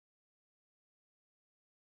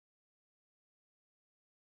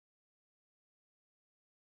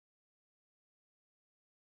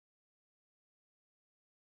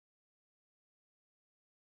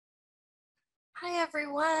Hi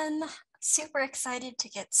everyone, super excited to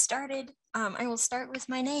get started. I will start with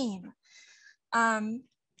my name. Hi,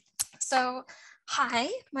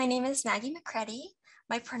 my name is Maggie McCready.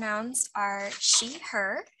 My pronouns are she,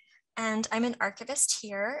 her, and I'm an archivist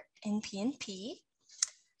here in PNP.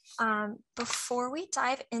 Before we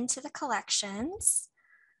dive into the collections,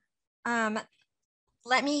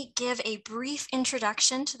 let me give a brief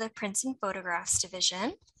introduction to the Prints and Photographs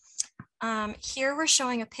Division. Here we're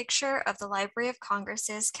showing a picture of the Library of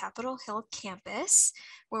Congress's Capitol Hill campus,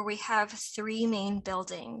 where we have three main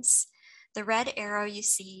buildings. The red arrow you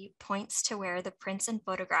see points to where the Prints and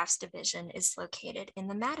Photographs Division is located in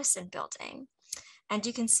the Madison building. And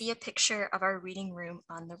you can see a picture of our reading room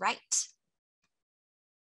on the right.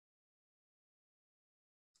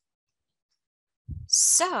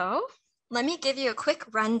 So let me give you a quick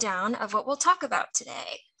rundown of what we'll talk about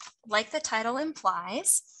today. Like the title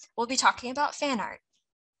implies, we'll be talking about fan art.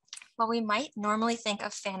 While we might normally think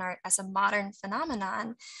of fan art as a modern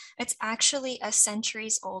phenomenon, it's actually a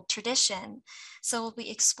centuries-old tradition. So we'll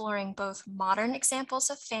be exploring both modern examples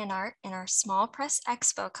of fan art in our Small Press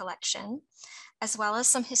Expo collection, as well as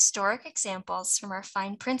some historic examples from our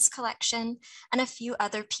fine prints collection and a few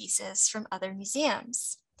other pieces from other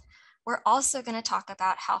museums. We're also going to talk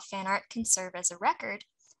about how fan art can serve as a record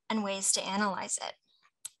and ways to analyze it.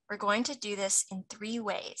 We're going to do this in three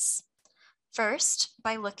ways. First,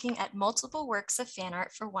 by looking at multiple works of fan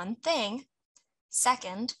art for one thing.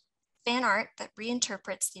 Second, fan art that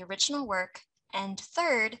reinterprets the original work. And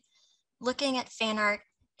third, looking at fan art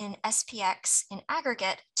in SPX in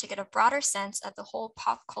aggregate to get a broader sense of the whole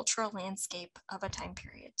pop cultural landscape of a time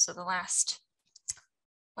period. So the last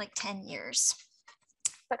like 10 years.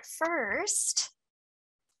 But first,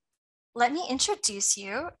 let me introduce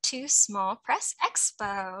you to Small Press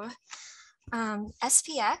Expo.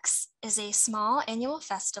 SPX is a small annual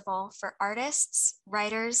festival for artists,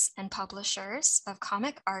 writers, and publishers of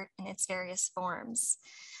comic art in its various forms.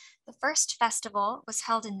 The first festival was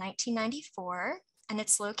held in 1994, and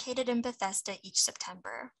it's located in Bethesda each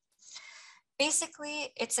September.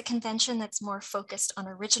 Basically, it's a convention that's more focused on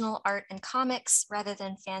original art and comics rather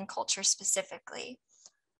than fan culture specifically.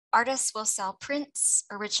 Artists will sell prints,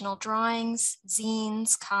 original drawings,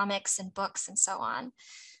 zines, comics, and books, and so on.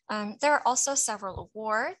 There are also several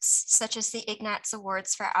awards, such as the Ignatz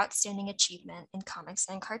Awards for Outstanding Achievement in Comics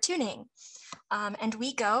and Cartooning. And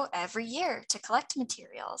we go every year to collect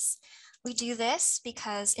materials. We do this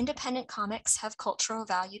because independent comics have cultural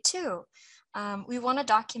value too. We want to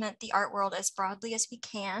document the art world as broadly as we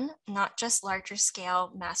can, not just larger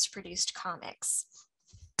scale mass-produced comics.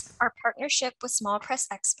 Our partnership with Small Press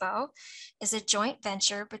Expo is a joint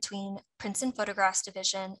venture between Prints and Photographs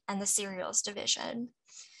Division and the Serials Division.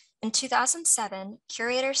 In 2007,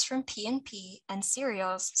 curators from PNP and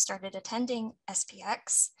Serials started attending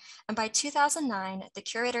SPX, and by 2009, the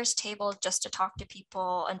curators tabled just to talk to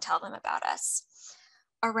people and tell them about us.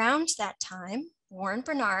 Around that time, Warren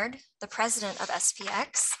Bernard, the president of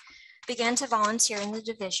SPX, began to volunteer in the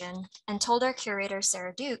division and told our curator,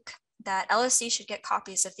 Sarah Duke, that LOC should get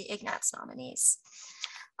copies of the Ignatz nominees.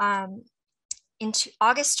 In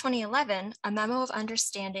August 2011, a memo of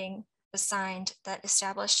understanding was signed that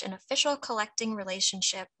established an official collecting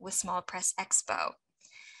relationship with Small Press Expo.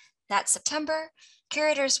 That September,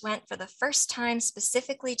 curators went for the first time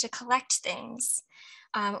specifically to collect things.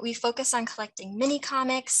 We focus on collecting mini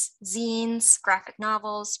comics, zines, graphic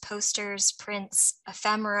novels, posters, prints,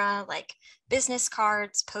 ephemera like business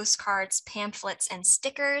cards, postcards, pamphlets, and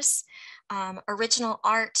stickers, original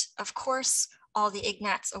art, of course, all the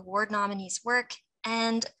Ignatz Award nominees' work,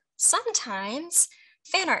 and sometimes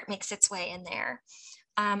fan art makes its way in there.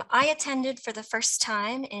 I attended for the first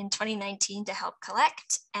time in 2019 to help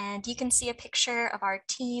collect, and you can see a picture of our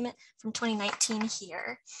team from 2019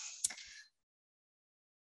 here.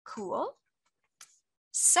 Cool.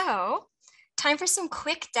 So, time for some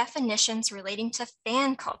quick definitions relating to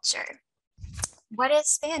fan culture. What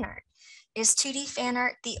is fan art? Is 2D fan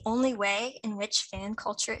art the only way in which fan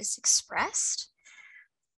culture is expressed?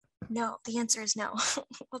 No, the answer is no.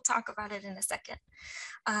 We'll talk about it in a second.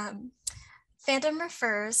 Fandom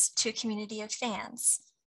refers to a community of fans.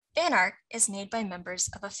 Fan art is made by members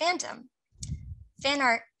of a fandom. Fan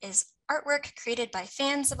art is artwork created by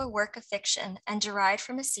fans of a work of fiction and derived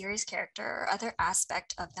from a series character or other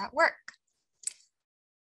aspect of that work.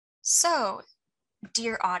 So,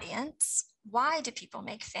 dear audience, why do people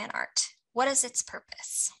make fan art? What is its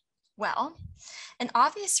purpose? Well, an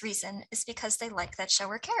obvious reason is because they like that show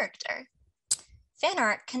or character. Fan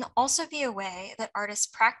art can also be a way that artists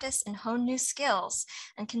practice and hone new skills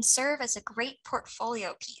and can serve as a great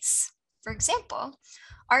portfolio piece. For example,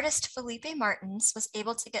 artist Felipe Martins was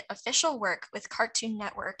able to get official work with Cartoon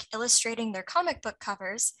Network illustrating their comic book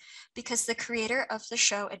covers because the creator of the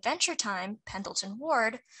show Adventure Time, Pendleton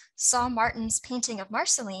Ward, saw Martin's painting of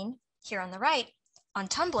Marceline, here on the right, on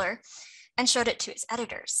Tumblr, and showed it to his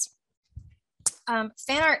editors.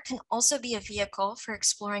 Fan art can also be a vehicle for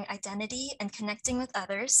exploring identity and connecting with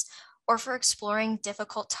others, or for exploring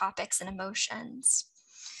difficult topics and emotions.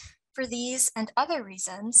 For these and other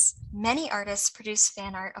reasons, many artists produce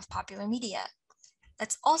fan art of popular media.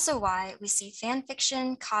 That's also why we see fan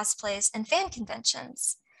fiction, cosplays, and fan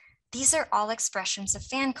conventions. These are all expressions of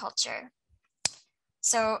fan culture.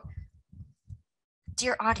 So,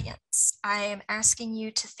 dear audience, I am asking you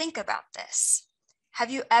to think about this. Have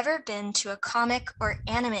you ever been to a comic or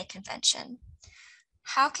anime convention?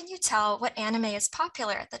 How can you tell what anime is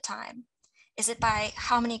popular at the time? Is it by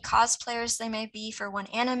how many cosplayers there may be for one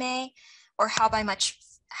anime, or how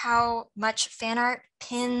much fan art,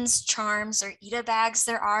 pins, charms, or Ita bags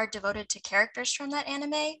there are devoted to characters from that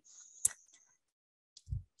anime?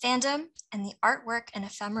 Fandom and the artwork and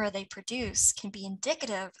ephemera they produce can be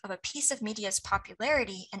indicative of a piece of media's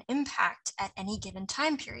popularity and impact at any given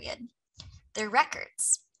time period. They're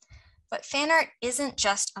records. But fan art isn't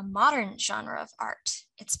just a modern genre of art.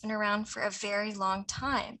 It's been around for a very long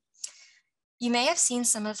time. You may have seen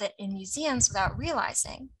some of it in museums without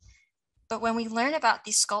realizing, but when we learn about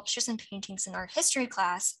these sculptures and paintings in art history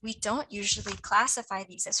class, we don't usually classify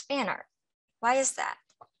these as fan art. Why is that?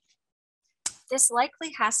 This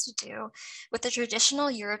likely has to do with the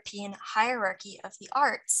traditional European hierarchy of the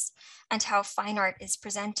arts and how fine art is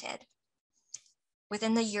presented.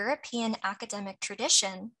 Within the European academic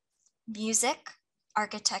tradition, music,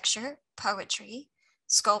 architecture, poetry,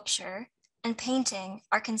 sculpture, and painting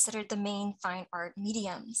are considered the main fine art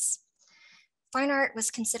mediums. Fine art was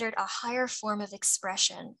considered a higher form of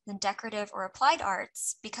expression than decorative or applied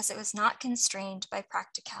arts because it was not constrained by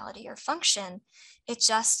practicality or function. It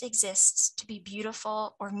just exists to be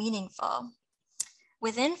beautiful or meaningful.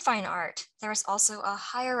 Within fine art, there is also a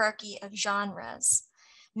hierarchy of genres,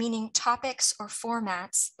 meaning topics or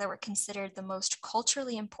formats that were considered the most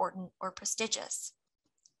culturally important or prestigious.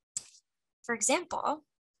 For example,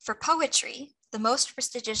 for poetry, the most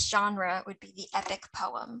prestigious genre would be the epic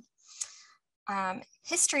poem.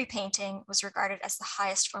 History painting was regarded as the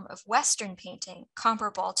highest form of Western painting,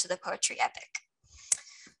 comparable to the poetry epic.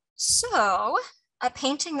 So, a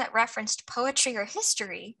painting that referenced poetry or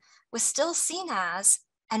history was still seen as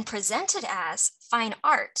and presented as fine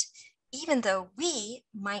art, even though we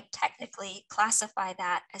might technically classify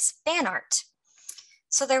that as fan art.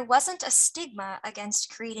 So there wasn't a stigma against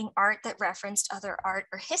creating art that referenced other art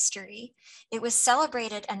or history. It was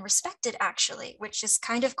celebrated and respected, actually, which is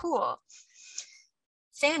kind of cool.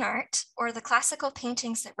 Fan art, or the classical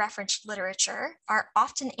paintings that reference literature, are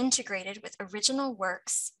often integrated with original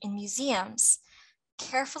works in museums,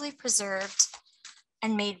 carefully preserved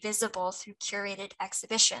and made visible through curated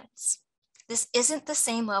exhibitions. This isn't the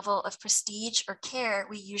same level of prestige or care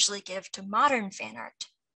we usually give to modern fan art.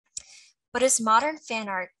 But is modern fan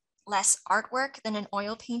art less artwork than an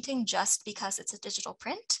oil painting just because it's a digital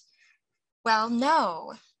print? Well,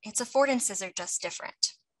 no, its affordances are just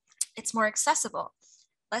different. It's more accessible,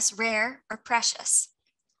 less rare or precious,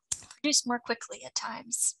 produced more quickly at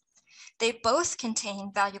times. They both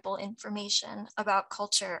contain valuable information about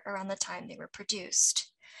culture around the time they were produced.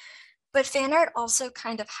 But fan art also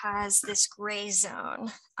kind of has this gray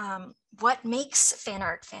zone. What makes fan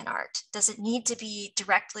art fan art? Does it need to be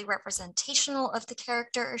directly representational of the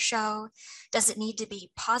character or show? Does it need to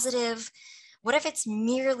be positive? What if it's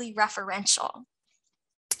merely referential?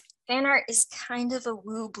 Fan art is kind of a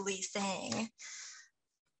woobly thing.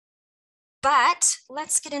 But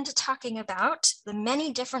let's get into talking about the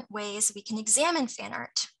many different ways we can examine fan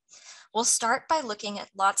art. We'll start by looking at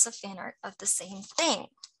lots of fan art of the same thing.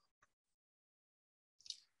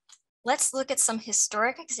 Let's look at some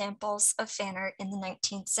historic examples of fan art in the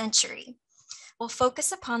 19th century. We'll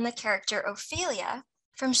focus upon the character Ophelia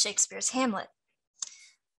from Shakespeare's Hamlet.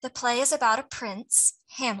 The play is about a prince,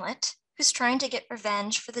 Hamlet, who's trying to get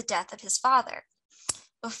revenge for the death of his father.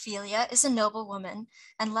 Ophelia is a noblewoman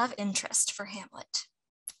and love interest for Hamlet.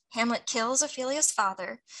 Hamlet kills Ophelia's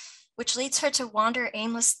father, which leads her to wander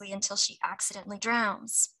aimlessly until she accidentally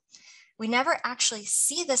drowns. We never actually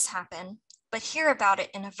see this happen, but hear about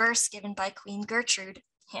it in a verse given by Queen Gertrude,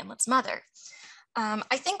 Hamlet's mother.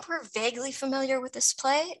 I think we're vaguely familiar with this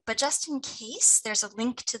play, but just in case, there's a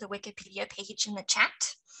link to the Wikipedia page in the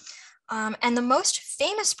chat. And the most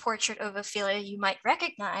famous portrait of Ophelia you might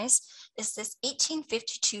recognize is this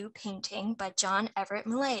 1852 painting by John Everett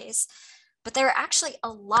Millais, but there are actually a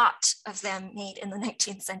lot of them made in the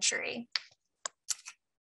 19th century.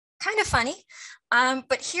 Kind of funny,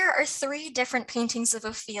 but here are 3 different paintings of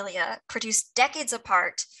Ophelia produced decades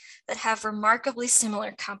apart that have remarkably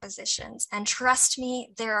similar compositions. And trust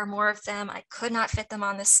me, there are more of them. I could not fit them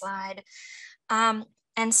on this slide. And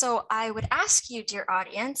so I would ask you, dear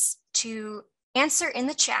audience, to answer in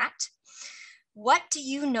the chat, what do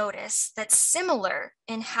you notice that's similar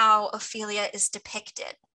in how Ophelia is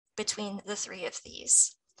depicted between the 3 of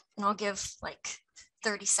these? And I'll give like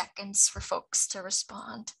 30 seconds for folks to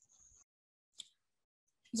respond.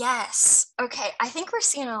 Yes, okay, I think we're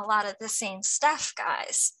seeing a lot of the same stuff,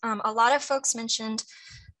 guys. A lot of folks mentioned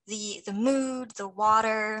the mood, the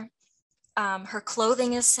water, her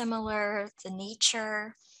clothing is similar, the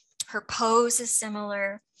nature, her pose is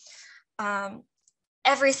similar.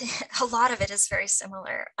 Everything, a lot of it is very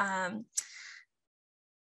similar.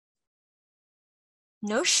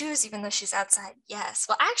 No shoes, even though she's outside. Yes,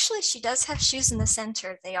 well, actually, she does have shoes in the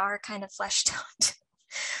center. They are kind of fleshed out.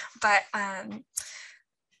 But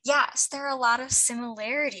yes, there are a lot of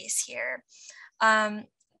similarities here.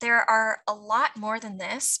 There are a lot more than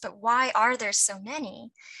this, but why are there so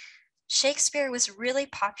many? Shakespeare was really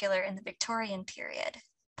popular in the Victorian period.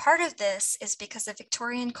 Part of this is because of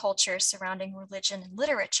Victorian culture surrounding religion and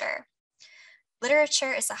literature.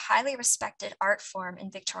 Literature is a highly respected art form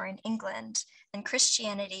in Victorian England, and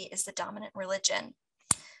Christianity is the dominant religion.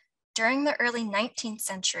 During the early 19th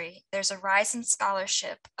century, there's a rise in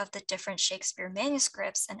scholarship of the different Shakespeare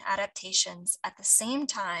manuscripts and adaptations at the same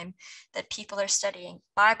time that people are studying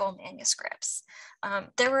Bible manuscripts.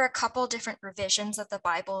 There were a couple different revisions of the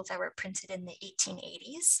Bible that were printed in the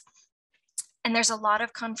 1880s. And there's a lot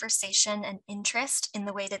of conversation and interest in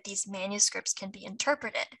the way that these manuscripts can be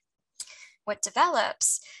interpreted. What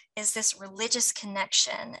develops is this religious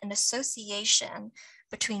connection and association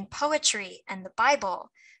between poetry and the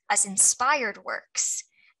Bible as inspired works,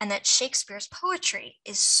 and that Shakespeare's poetry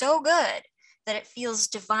is so good that it feels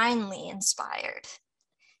divinely inspired.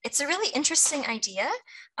 It's a really interesting idea.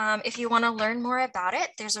 If you want to learn more about it,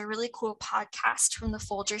 there's a really cool podcast from the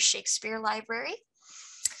Folger Shakespeare Library.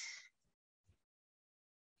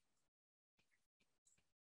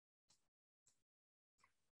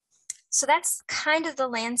 So that's kind of the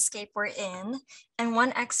landscape we're in, and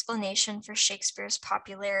one explanation for Shakespeare's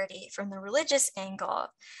popularity from the religious angle.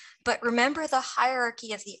 But remember the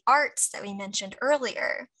hierarchy of the arts that we mentioned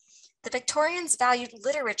earlier. The Victorians valued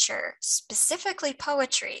literature, specifically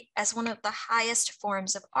poetry, as one of the highest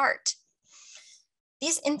forms of art.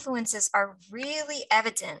 These influences are really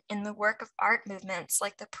evident in the work of art movements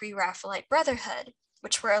like the Pre-Raphaelite Brotherhood,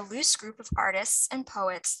 which were a loose group of artists and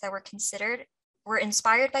poets that were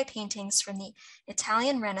inspired by paintings from the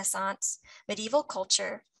Italian Renaissance, medieval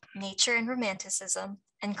culture, nature and romanticism,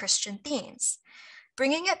 and Christian themes.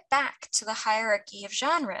 Bringing it back to the hierarchy of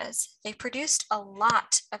genres, they produced a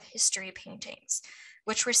lot of history paintings,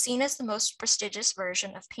 which were seen as the most prestigious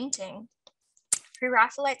version of painting.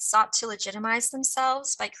 Pre-Raphaelites sought to legitimize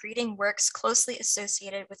themselves by creating works closely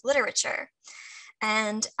associated with literature.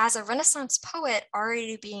 And as a Renaissance poet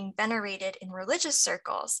already being venerated in religious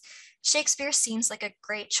circles, Shakespeare seems like a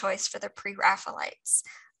great choice for the Pre-Raphaelites.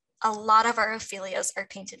 A lot of our Ophelias are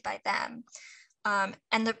painted by them.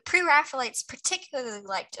 And the Pre-Raphaelites particularly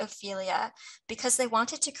liked Ophelia because they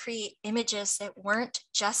wanted to create images that weren't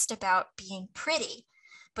just about being pretty,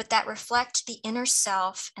 but that reflect the inner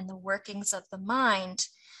self and the workings of the mind.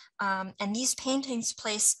 And these paintings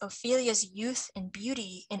place Ophelia's youth and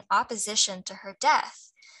beauty in opposition to her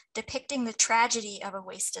death, depicting the tragedy of a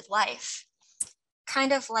wasted life.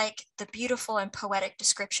 Kind of like the beautiful and poetic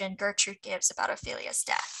description Gertrude gives about Ophelia's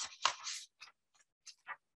death.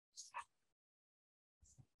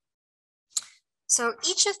 So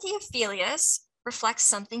each of the Ophelias reflects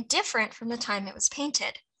something different from the time it was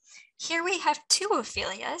painted. Here we have 2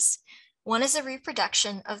 Ophelias. One is a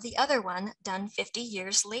reproduction of the other one done 50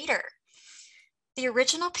 years later. The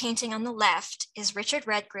original painting on the left is Richard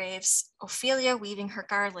Redgrave's Ophelia Weaving Her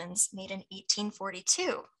Garlands, made in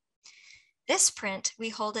 1842. This print we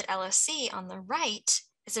hold at LSC on the right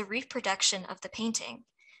is a reproduction of the painting.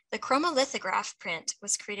 The chromolithograph print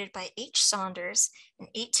was created by H. Saunders in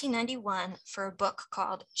 1891 for a book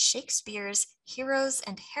called Shakespeare's Heroes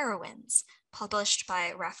and Heroines, published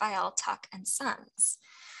by Raphael, Tuck and Sons.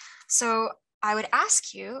 So I would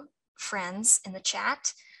ask you, friends in the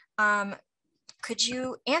chat, could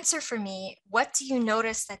you answer for me, what do you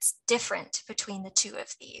notice that's different between the 2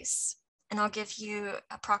 of these? And I'll give you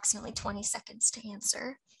approximately 20 seconds to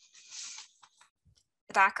answer.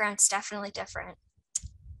 The background's definitely different.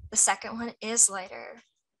 The second one is lighter.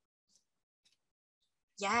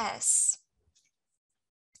 Yes.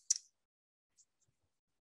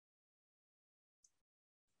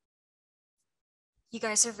 You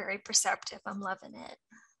guys are very perceptive. I'm loving it.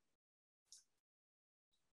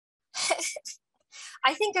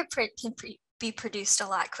 I think a print can be produced a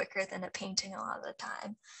lot quicker than a painting a lot of the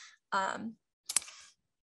time.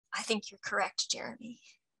 I think you're correct, Jeremy.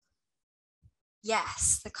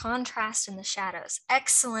 Yes, the contrast in the shadows.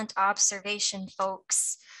 Excellent observation,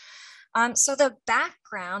 folks. So the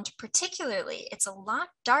background, particularly, it's a lot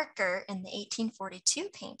darker in the 1842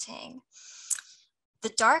 painting. The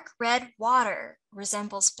dark red water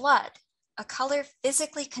resembles blood, a color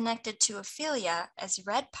physically connected to Ophelia as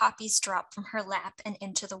red poppies drop from her lap and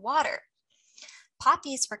into the water.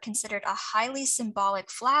 Poppies were considered a highly symbolic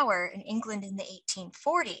flower in England in the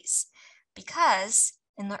 1840s because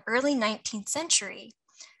in the early 19th century,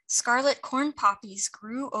 scarlet corn poppies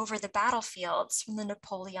grew over the battlefields from the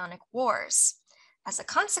Napoleonic Wars. As a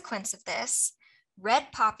consequence of this,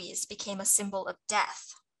 red poppies became a symbol of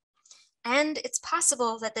death. And it's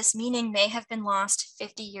possible that this meaning may have been lost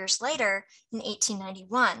 50 years later in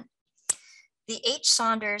 1891. The H.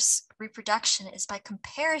 Saunders reproduction is by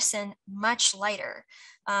comparison much lighter.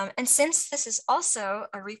 And since this is also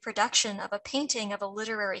a reproduction of a painting of a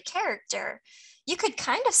literary character, you could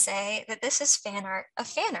kind of say that this is fan art of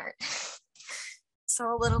fan art.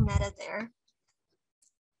 So a little meta there.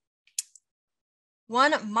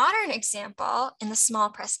 One modern example in the Small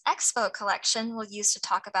Press Expo collection we'll use to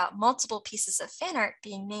talk about multiple pieces of fan art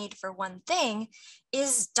being made for one thing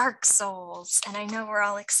is Dark Souls. And I know we're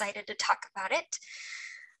all excited to talk about it.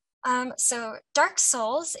 So Dark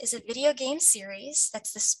Souls is a video game series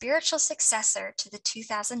that's the spiritual successor to the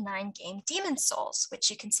 2009 game Demon's Souls, which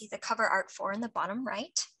you can see the cover art for in the bottom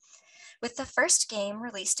right. With the first game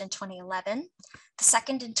released in 2011, the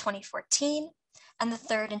second in 2014, and the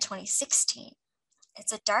third in 2016.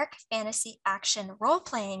 It's a dark fantasy action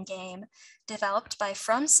role-playing game developed by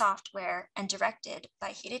From Software and directed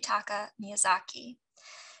by Hidetaka Miyazaki.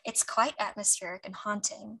 It's quite atmospheric and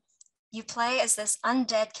haunting. You play as this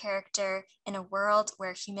undead character in a world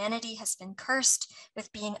where humanity has been cursed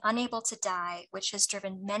with being unable to die, which has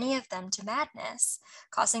driven many of them to madness,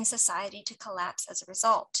 causing society to collapse as a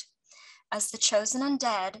result. As the chosen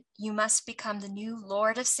undead, you must become the new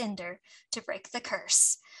Lord of Cinder to break the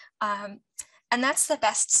curse. And that's the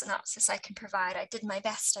best synopsis I can provide. I did my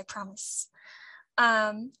best, I promise.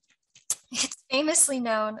 It's famously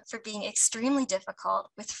known for being extremely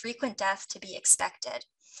difficult with frequent death to be expected.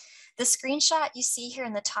 The screenshot you see here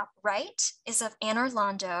in the top right is of Anne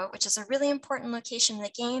Orlando, which is a really important location in the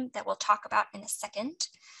game that we'll talk about in a second.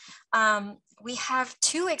 We have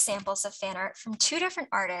two examples of fan art from two different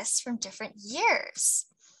artists from different years.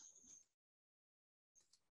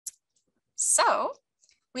 So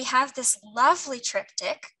we have this lovely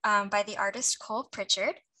triptych by the artist Cole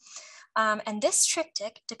Pritchard. And this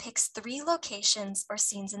triptych depicts 3 locations or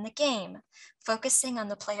scenes in the game, focusing on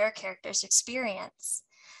the player character's experience.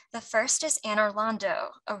 The first is Anne Orlando,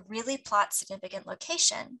 a really plot significant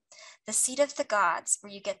location, the seat of the gods,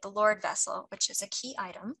 where you get the Lord Vessel, which is a key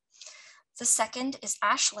item. The second is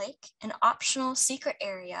Ash Lake, an optional secret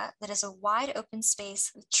area that is a wide open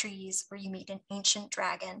space with trees where you meet an ancient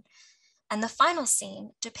dragon. And the final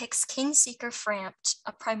scene depicts King Seeker Frampt,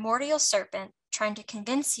 a primordial serpent trying to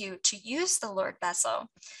convince you to use the Lord Vessel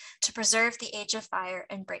to preserve the Age of Fire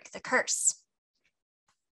and break the curse.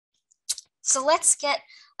 So let's get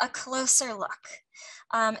a closer look.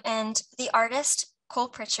 And the artist, Cole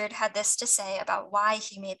Pritchard, had this to say about why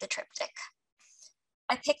he made the triptych.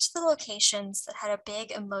 I picked the locations that had a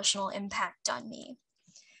big emotional impact on me.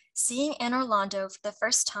 Seeing Anne Orlando for the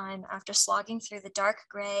first time after slogging through the dark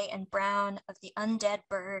gray and brown of the undead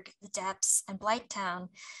Burg, the Depths, and Blighttown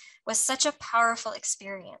was such a powerful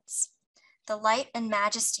experience. The light and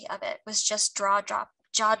majesty of it was just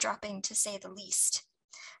jaw-dropping to say the least.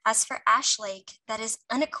 As for Ash Lake, that is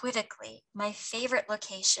unequivocally my favorite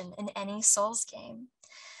location in any Souls game.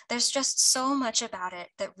 There's just so much about it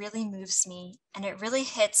that really moves me, and it really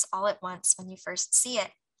hits all at once when you first see it.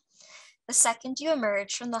 The second you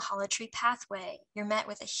emerge from the Hollow Tree pathway, you're met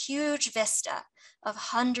with a huge vista of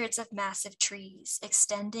hundreds of massive trees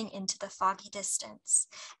extending into the foggy distance,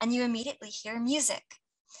 and you immediately hear music.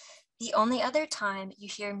 The only other time you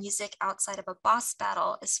hear music outside of a boss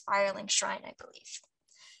battle is Firelink Shrine, I believe.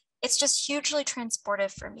 It's just hugely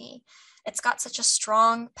transportive for me. It's got such a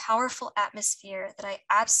strong, powerful atmosphere that I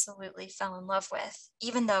absolutely fell in love with,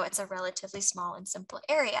 even though it's a relatively small and simple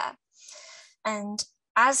area. And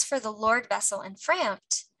as for the Lord Vessel and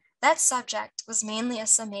Frampt, that subject was mainly a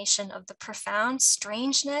summation of the profound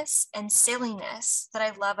strangeness and silliness that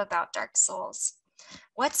I love about Dark Souls.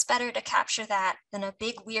 What's better to capture that than a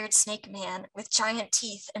big weird snake man with giant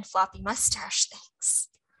teeth and floppy mustache things?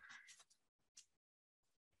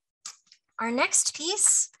 Our next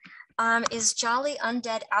piece is Jolly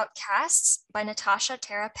Undead Outcasts by Natasha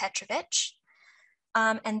Tara Petrovich.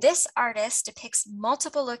 And this artist depicts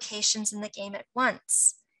multiple locations in the game at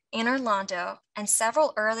once, in Orlando and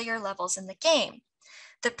several earlier levels in the game.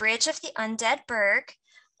 The bridge of the Undead Burg,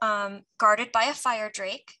 guarded by a fire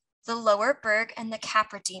drake, the lower burg and the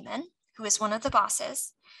Capra demon, who is one of the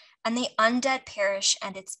bosses, and the Undead Parish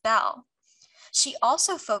and its bell. She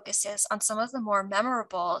also focuses on some of the more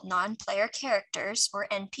memorable non-player characters, or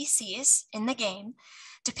NPCs, in the game,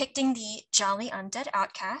 depicting the Jolly Undead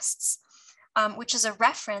Outcasts, which is a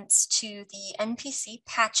reference to the NPC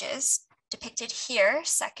patches depicted here,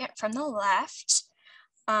 second from the left.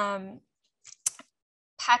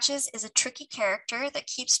 Patches is a tricky character that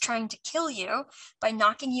keeps trying to kill you by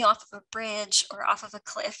knocking you off of a bridge or off of a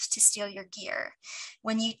cliff to steal your gear.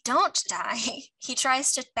 When you don't die, he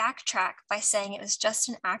tries to backtrack by saying it was just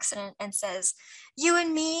an accident and says, "You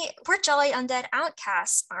and me, we're Jolly Undead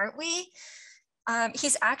Outcasts, aren't we?"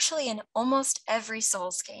 He's actually in almost every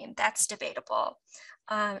Souls game. That's debatable.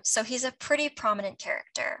 So he's a pretty prominent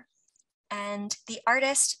character. And the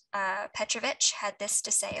artist, Petrovich, had this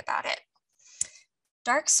to say about it.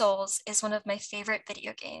 Dark Souls is one of my favorite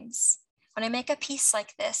video games. When I make a piece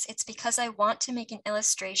like this, it's because I want to make an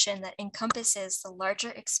illustration that encompasses the larger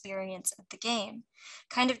experience of the game,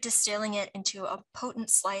 kind of distilling it into a potent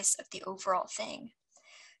slice of the overall thing.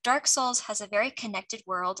 Dark Souls has a very connected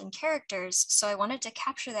world and characters, so I wanted to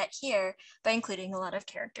capture that here by including a lot of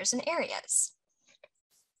characters and areas.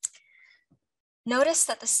 Notice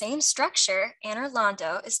that the same structure, Anne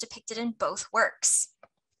Orlando, is depicted in both works.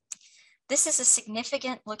 This is a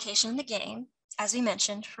significant location in the game, as we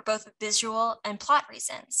mentioned, for both visual and plot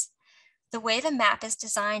reasons. The way the map is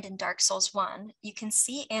designed in Dark Souls 1, you can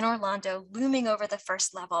see Anne Orlando looming over the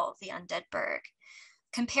first level, the Undead Burg.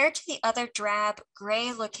 Compared to the other drab,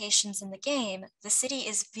 gray locations in the game, the city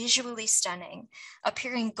is visually stunning,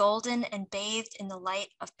 appearing golden and bathed in the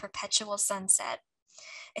light of perpetual sunset.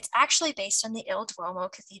 It's actually based on the Il Duomo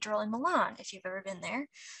Cathedral in Milan, if you've ever been there.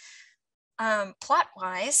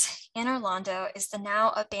 Plot-wise, Anne Orlando is the now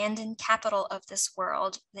abandoned capital of this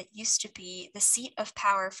world that used to be the seat of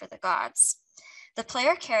power for the gods. The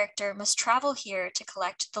player character must travel here to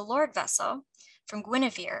collect the Lord Vessel from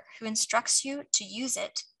Guinevere, who instructs you to use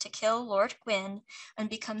it to kill Lord Gwyn and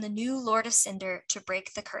become the new Lord of Cinder to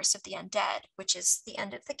break the curse of the undead, which is the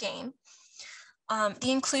end of the game.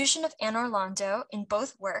 The inclusion of Anne Orlando in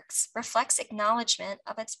both works reflects acknowledgement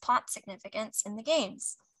of its plot significance in the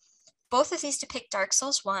games. Both of these depict Dark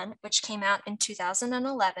Souls 1, which came out in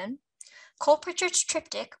 2011. Cole Pritchard's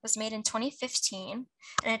triptych was made in 2015,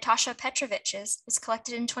 and Natasha Petrovich's was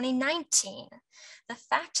collected in 2019. The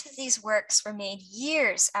fact that these works were made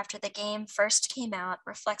years after the game first came out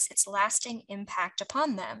reflects its lasting impact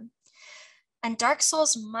upon them. And Dark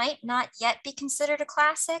Souls might not yet be considered a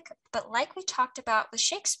classic, but like we talked about with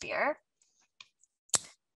Shakespeare,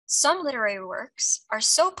 some literary works are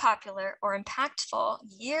so popular or impactful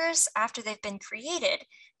years after they've been created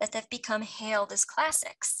that they've become hailed as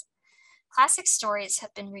classics. Classic stories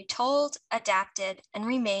have been retold, adapted, and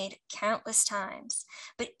remade countless times,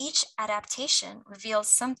 but each adaptation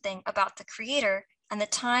reveals something about the creator and the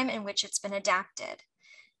time in which it's been adapted.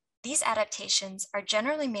 These adaptations are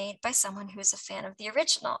generally made by someone who is a fan of the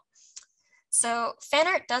original. So fan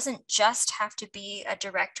art doesn't just have to be a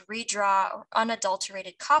direct redraw or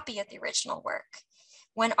unadulterated copy of the original work.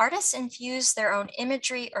 When artists infuse their own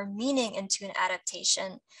imagery or meaning into an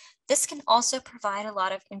adaptation, this can also provide a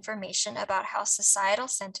lot of information about how societal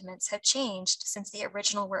sentiments have changed since the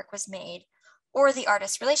original work was made, or the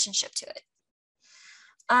artist's relationship to it.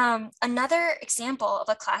 Another example of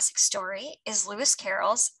a classic story is Lewis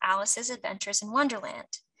Carroll's Alice's Adventures in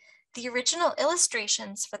Wonderland. The original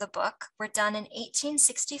illustrations for the book were done in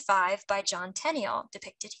 1865 by John Tenniel,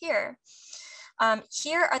 depicted here.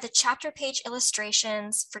 Here are the chapter page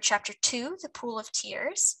illustrations for chapter 2, The Pool of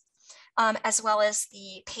Tears, as well as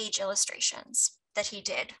the page illustrations that he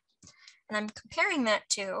did. And I'm comparing that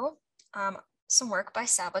to some work by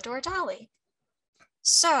Salvador Dali.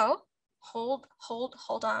 So, hold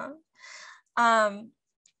on. In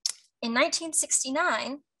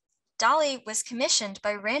 1969, Dali was commissioned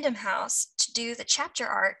by Random House to do the chapter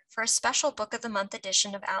art for a special Book of the Month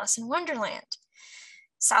edition of Alice in Wonderland.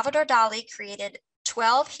 Salvador Dali created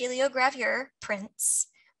 12 heliogravure prints,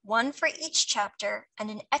 one for each chapter, and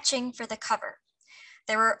an etching for the cover.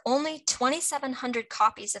 There were only 2,700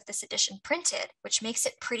 copies of this edition printed, which makes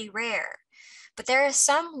it pretty rare. But there are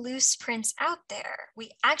some loose prints out there. We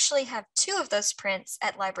actually have 2 of those prints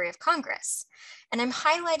at Library of Congress. And I'm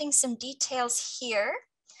highlighting some details here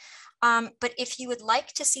But if you would like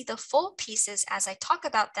to see the full pieces as I talk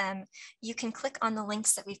about them, you can click on the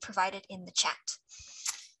links that we've provided in the chat.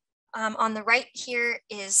 On the right here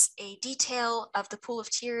is a detail of the Pool of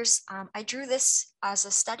Tears. I drew this as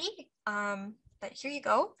a study, but here you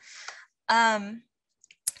go. And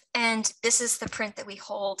this is the print that we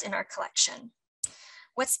hold in our collection.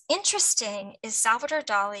 What's interesting is Salvador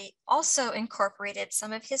Dali also incorporated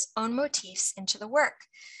some of his own motifs into the work.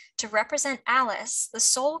 To represent Alice, the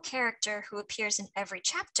sole character who appears in every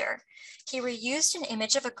chapter, he reused an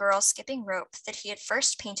image of a girl skipping rope that he had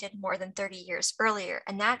first painted more than 30 years earlier.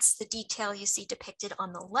 And that's the detail you see depicted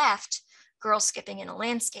on the left, girl skipping in a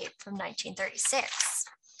landscape from 1936.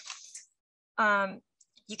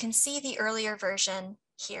 You can see the earlier version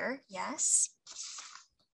here, yes.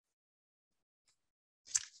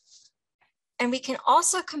 And we can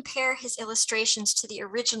also compare his illustrations to the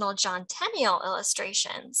original John Tenniel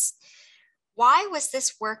illustrations. Why was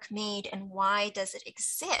this work made and why does it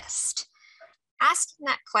exist? Asking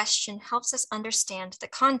that question helps us understand the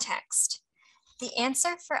context. The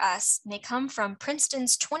answer for us may come from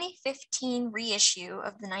Princeton's 2015 reissue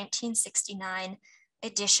of the 1969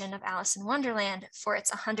 edition of Alice in Wonderland for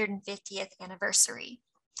its 150th anniversary.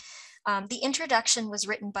 The introduction was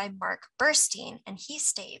written by Mark Burstein, and he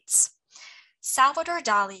states, Salvador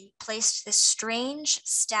Dali placed this strange,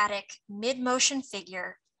 static, mid-motion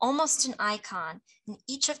figure, almost an icon, in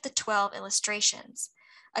each of the 12 illustrations,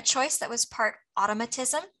 a choice that was part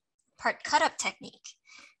automatism, part cut-up technique,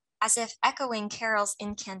 as if echoing Carol's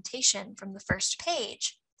incantation from the first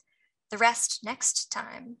page. The rest next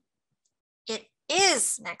time. It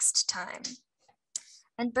is next time.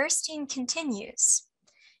 And Burstein continues,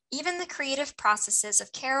 even the creative processes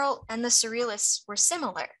of Carol and the Surrealists were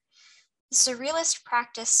similar. The Surrealists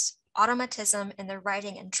practiced automatism in their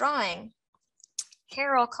writing and drawing.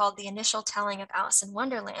 Carol called the initial telling of Alice in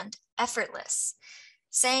Wonderland effortless,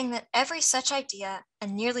 saying that every such idea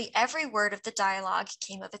and nearly every word of the dialogue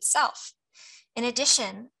came of itself. In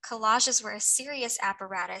addition, collages were a serious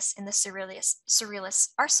apparatus in the Surrealist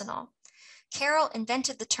arsenal. Carol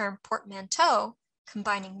invented the term portmanteau,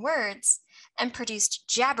 combining words, and produced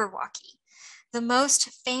Jabberwocky, the most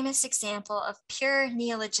famous example of pure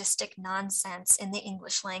neologistic nonsense in the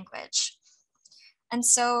English language. And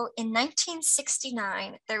so in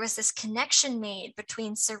 1969, there was this connection made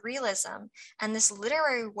between Surrealism and this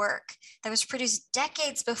literary work that was produced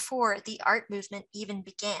decades before the art movement even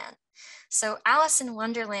began. So Alice in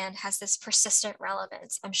Wonderland has this persistent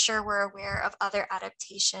relevance. I'm sure we're aware of other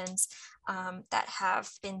adaptations that have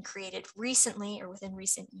been created recently or within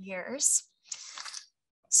recent years.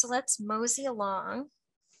 So let's mosey along.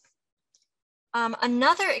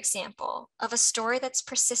 Another example of a story that's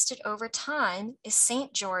persisted over time is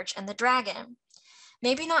St. George and the Dragon.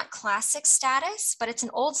 Maybe not classic status, but it's an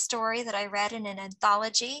old story that I read in an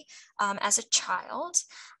anthology as a child.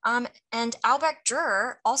 And Albrecht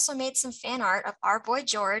Dürer also made some fan art of our boy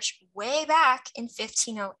George way back in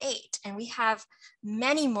 1508. And we have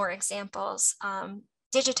many more examples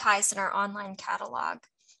digitized in our online catalog.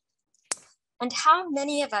 And how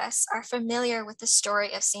many of us are familiar with the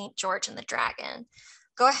story of St. George and the Dragon?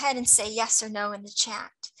 Go ahead and say yes or no in the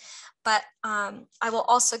chat. But I will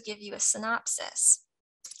also give you a synopsis.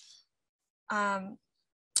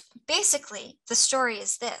 Basically, the story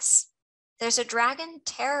is this. There's a dragon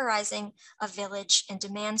terrorizing a village and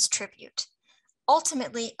demands tribute.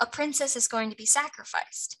 Ultimately, a princess is going to be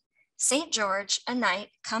sacrificed. St. George, a knight,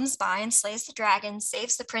 comes by and slays the dragon,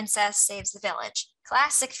 saves the princess, saves the village.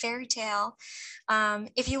 Classic fairy tale.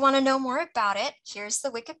 If you want to know more about it, here's the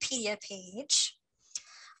Wikipedia page.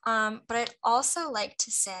 But I'd also like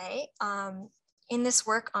to say, in this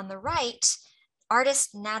work on the right,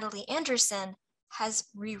 artist Natalie Anderson has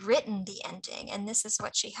rewritten the ending, and this is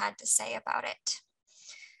what she had to say about it.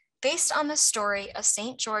 Based on the story of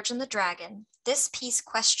St. George and the Dragon, this piece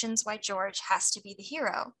questions why George has to be the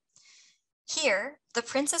hero. Here, the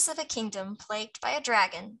princess of a kingdom plagued by a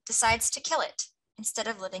dragon decides to kill it instead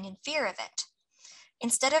of living in fear of it.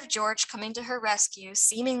 Instead of George coming to her rescue,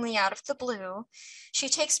 seemingly out of the blue, she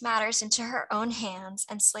takes matters into her own hands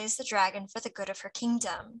and slays the dragon for the good of her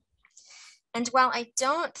kingdom. And while I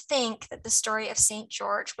don't think that the story of St.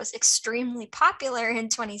 George was extremely popular in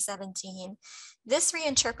 2017, this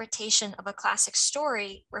reinterpretation of a classic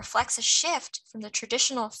story reflects a shift from the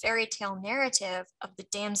traditional fairy tale narrative of the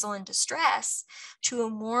damsel in distress to a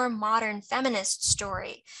more modern feminist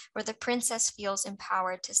story where the princess feels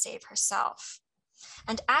empowered to save herself.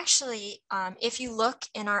 And actually, if you look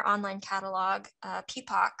in our online catalog,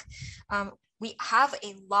 PPOC, we have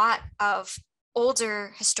a lot of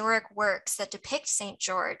older historic works that depict St.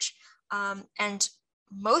 George, and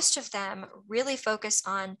most of them really focus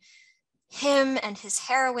on him and his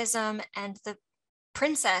heroism, and the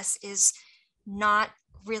princess is not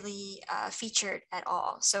really featured at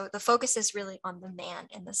all. So the focus is really on the man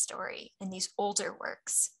in the story in these older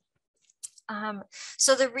works.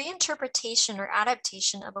 So the reinterpretation or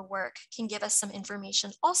adaptation of a work can give us some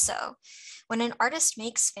information also. When an artist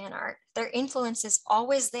makes fan art, their influence is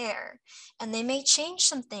always there, and they may change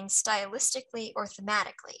some things stylistically or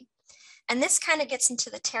thematically. And this kind of gets into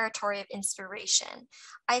the territory of inspiration.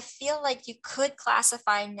 I feel like you could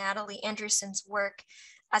classify Natalie Anderson's work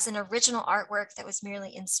as an original artwork that was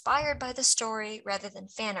merely inspired by the story rather than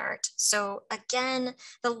fan art. So again,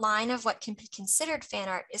 the line of what can be considered fan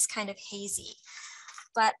art is kind of hazy.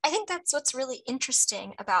 But I think that's what's really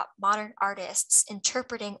interesting about modern artists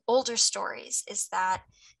interpreting older stories, is that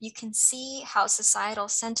you can see how societal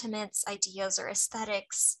sentiments, ideas, or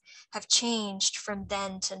aesthetics have changed from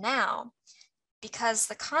then to now, because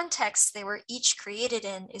the context they were each created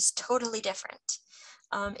in is totally different.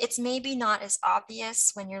 It's maybe not as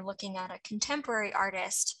obvious when you're looking at a contemporary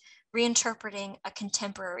artist reinterpreting a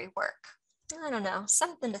contemporary work. I don't know,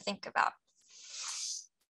 something to think about.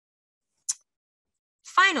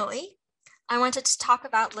 Finally, I wanted to talk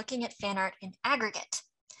about looking at fan art in aggregate.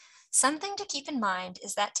 Something to keep in mind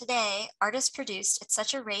is that today, art is produced at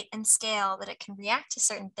such a rate and scale that it can react to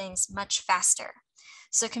certain things much faster.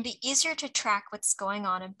 So it can be easier to track what's going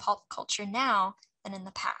on in pulp culture now than in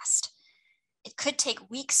the past. It could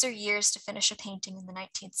take weeks or years to finish a painting in the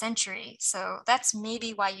 19th century, so that's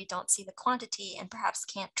maybe why you don't see the quantity and perhaps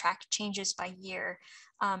can't track changes by year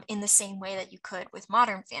in the same way that you could with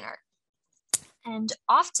modern fan art. And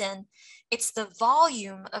often it's the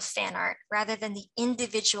volume of fan art rather than the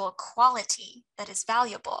individual quality that is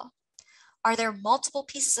valuable. Are there multiple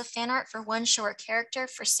pieces of fan art for one show or character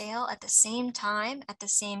for sale at the same time at the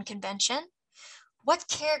same convention? What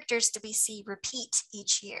characters do we see repeat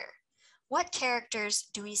each year? What characters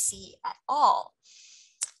do we see at all?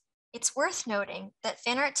 It's worth noting that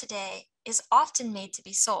fan art today is often made to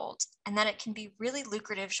be sold, and that it can be really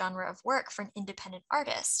lucrative genre of work for an independent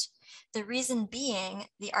artist. The reason being,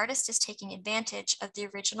 the artist is taking advantage of the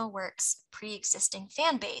original work's pre-existing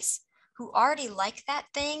fan base, who already like that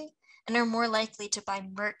thing and are more likely to buy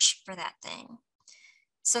merch for that thing.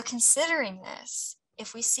 So considering this,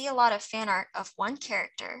 if we see a lot of fan art of one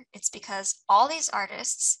character, it's because all these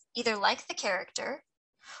artists either like the character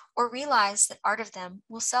or realize that art of them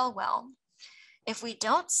will sell well. If we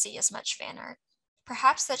don't see as much fan art,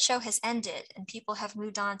 perhaps that show has ended and people have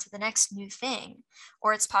moved on to the next new thing,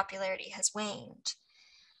 or its popularity has waned.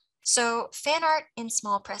 So fan art in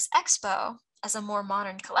Small Press Expo as a more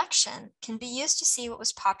modern collection can be used to see what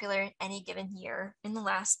was popular in any given year in the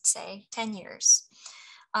last, say, 10 years.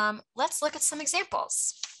 Let's look at some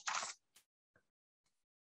examples.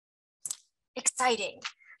 Exciting.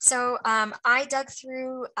 So I dug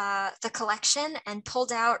through the collection and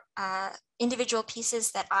pulled out individual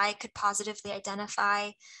pieces that I could positively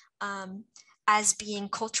identify as being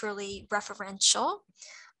culturally referential.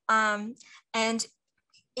 And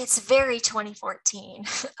it's very 2014.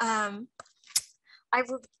 I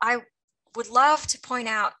would love to point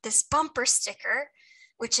out this bumper sticker,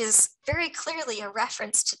 which is very clearly a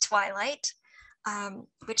reference to Twilight,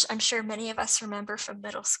 which I'm sure many of us remember from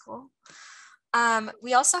middle school.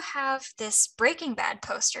 We also have this Breaking Bad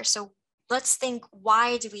poster. So let's think,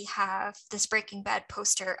 why do we have this Breaking Bad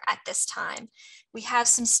poster at this time? We have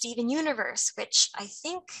some Steven Universe, which I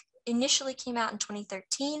think initially came out in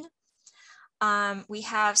 2013. We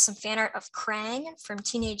have some fan art of Krang from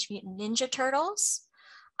Teenage Mutant Ninja Turtles.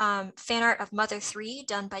 Fan art of Mother 3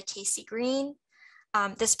 done by Casey Green.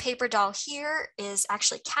 This paper doll here is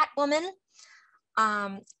actually Catwoman.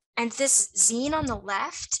 And this zine on the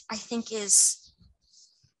left, I think is,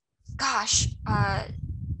 gosh,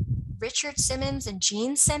 Richard Simmons and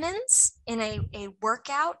Gene Simmons in a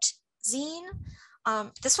workout zine.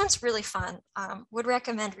 This one's really fun. Would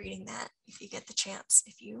recommend reading that if you get the chance,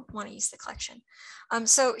 if you want to use the collection.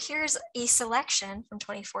 So here's a selection from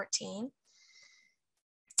 2014.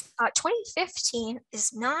 2015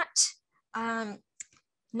 is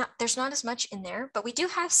there's not as much in there, but we do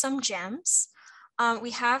have some gems.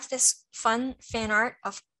 We have this fun fan art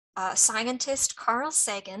of scientist Carl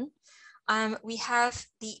Sagan. We have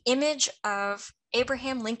the image of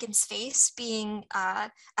Abraham Lincoln's face being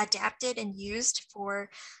adapted and used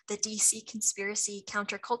for the DC Conspiracy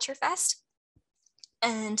Counterculture Fest.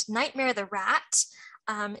 And Nightmare the Rat,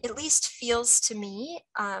 at least feels to me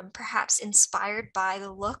perhaps inspired by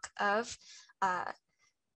the look of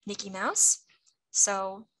Mickey Mouse.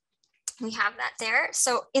 So we have that there.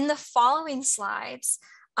 So in the following slides,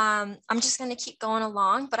 I'm just going to keep going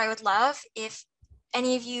along, but I would love if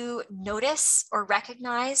any of you notice or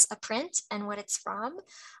recognize a print and what it's from,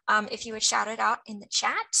 if you would shout it out in the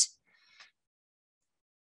chat.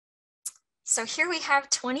 So here we have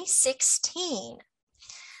 2016.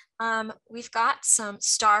 We've got some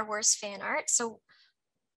Star Wars fan art. So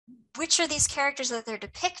which are these characters that they're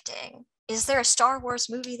depicting? Is there a Star Wars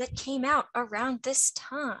movie that came out around this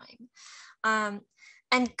time?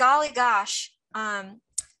 And golly gosh,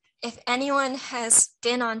 if anyone has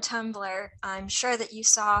been on Tumblr, I'm sure that you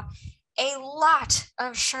saw a lot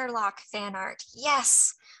of Sherlock fan art.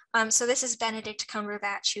 Yes. So this is Benedict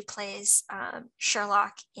Cumberbatch, who plays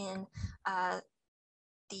Sherlock in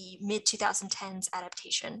the mid 2010s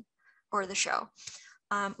adaptation or the show.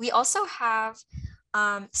 We also have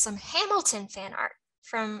some Hamilton fan art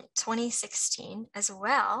from 2016 as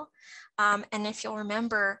well. And if you'll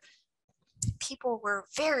remember, people were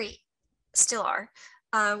still are,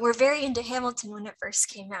 were very into Hamilton when it first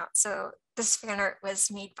came out. So this fan art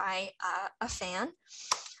was made by a fan.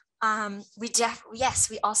 Yes,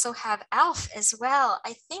 we also have Alf as well.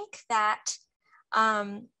 I think that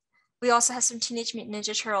we also have some Teenage Mutant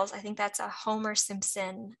Ninja Turtles. I think that's a Homer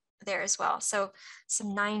Simpson there as well. So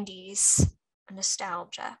some 90s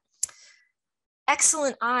nostalgia.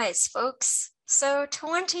 Excellent eyes, folks. So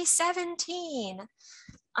 2017,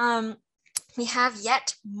 we have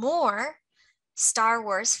yet more Star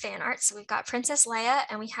Wars fan art. So we've got Princess Leia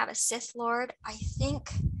and we have a Sith Lord. I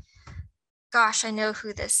think, gosh, I know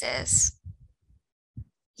who this is.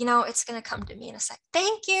 You know, it's going to come to me in a sec.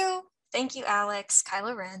 Thank you. Thank you, Alex.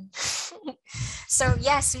 Kylo Ren. So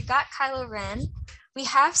yes, we've got Kylo Ren. We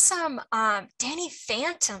have some Danny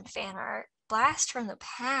Phantom fan art, Blast from the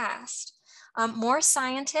Past. More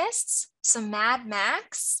scientists, some Mad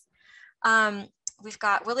Max. We've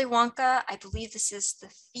got Willy Wonka. I believe this is the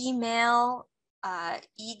female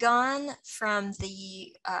Egon from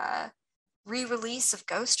the re-release of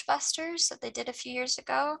Ghostbusters that they did a few years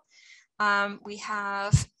ago. We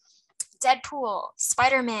have Deadpool,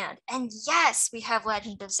 Spider-Man, and yes, we have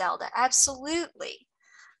Legend of Zelda. Absolutely.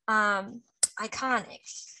 Iconic.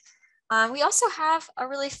 We also have a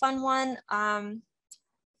really fun one,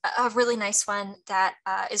 a really nice one that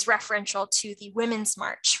is referential to the Women's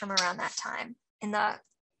March from around that time in the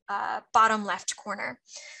bottom left corner.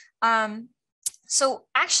 So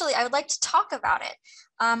actually, I would like to talk about it.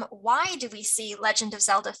 Why do we see Legend of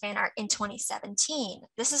Zelda fan art in 2017?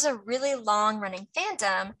 This is a really long running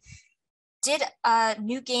fandom. Did a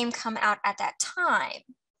new game come out at that time?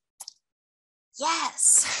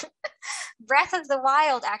 Yes. Breath of the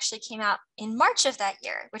Wild actually came out in March of that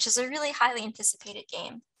year, which is a really highly anticipated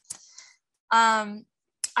game. I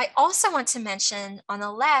also want to mention on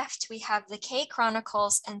the left, we have the K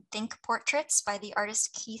Chronicles and Think Portraits by the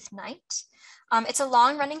artist Keith Knight. It's a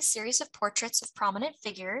long running series of portraits of prominent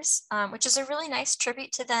figures, which is a really nice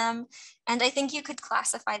tribute to them. And I think you could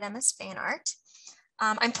classify them as fan art.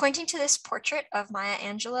 I'm pointing to this portrait of Maya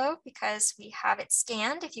Angelou because we have it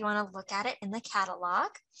scanned if you want to look at it in the catalog.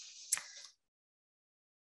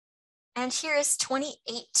 And here is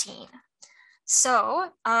 2018.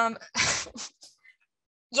 So,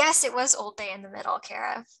 yes, it was Old Bay in the middle,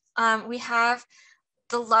 Kara. We have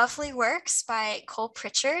the lovely works by Cole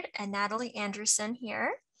Pritchard and Natalie Anderson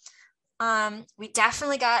here. We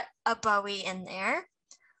definitely got a Bowie in there.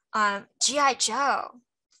 G.I. Joe,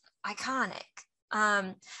 iconic.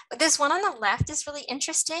 But this one on the left is really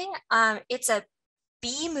interesting. It's a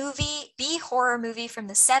B horror movie from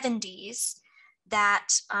the 70s that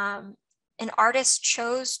an artist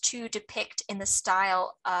chose to depict in the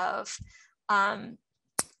style of, I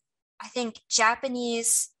think,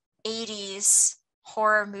 Japanese 80s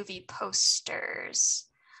horror movie posters.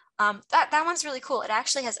 That one's really cool. It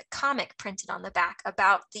actually has a comic printed on the back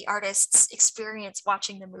about the artist's experience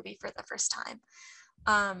watching the movie for the first time.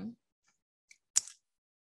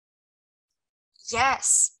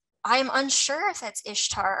 Yes, I'm unsure if that's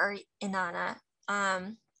Ishtar or Inanna.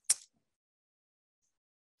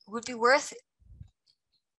 Would be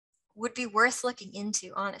worth looking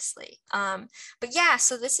into, honestly. But yeah,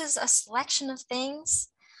 so this is a selection of things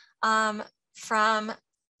from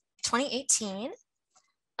 2018.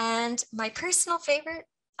 And my personal favorite,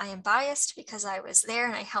 I am biased because I was there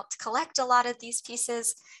and I helped collect a lot of these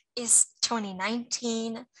pieces, is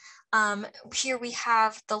 2019. Here we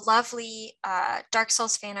have the lovely Dark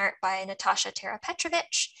Souls fan art by Natasha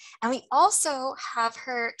Terapetrovic. And we also have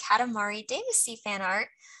her Katamari Damacy fan art.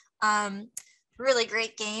 Really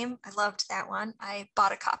great game. I loved that one. I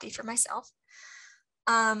bought a copy for myself.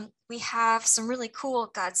 We have some really cool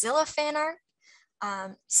Godzilla fan art,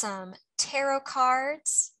 some tarot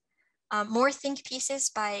cards, More think pieces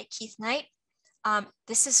by Keith Knight.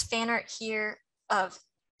 This is fan art here of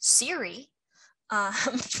Siri,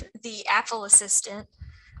 the Apple assistant.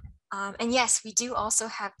 And yes, we do also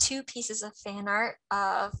have 2 pieces of fan art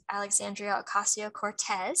of Alexandria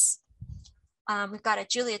Ocasio-Cortez. We've got a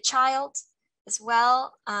Julia Child as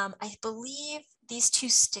well. I believe these 2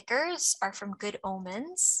 stickers are from Good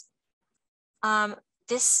Omens.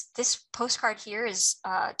 This postcard here is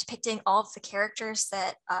depicting all of the characters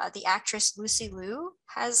that the actress Lucy Liu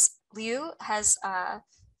has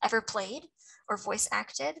ever played or voice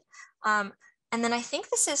acted. And then I think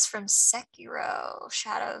this is from Sekiro,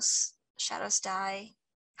 Shadows Die.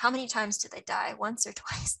 How many times did they die? Once or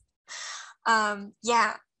twice?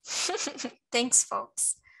 Yeah, thanks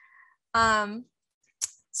folks.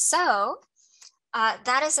 So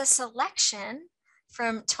that is a selection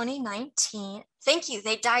from 2019. Thank you,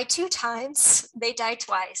 they died 2 times. They died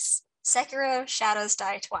twice. Sekiro, Shadows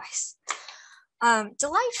Die twice.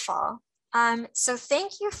 Delightful. So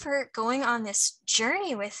thank you for going on this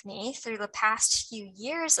journey with me through the past few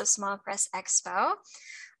years of Small Press Expo.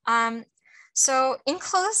 So in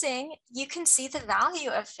closing, you can see the value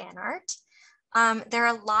of fan art. There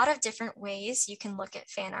are a lot of different ways you can look at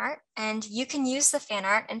fan art, and you can use the fan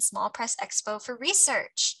art in Small Press Expo for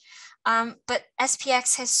research. But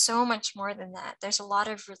SPX has so much more than that. There's a lot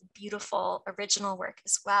of really beautiful original work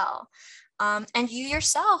as well. And you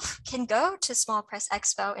yourself can go to Small Press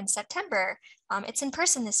Expo in September. It's in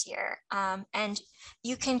person this year. And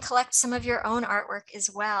you can collect some of your own artwork as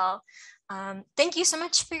well. Thank you so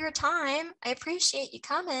much for your time. I appreciate you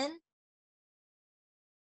coming.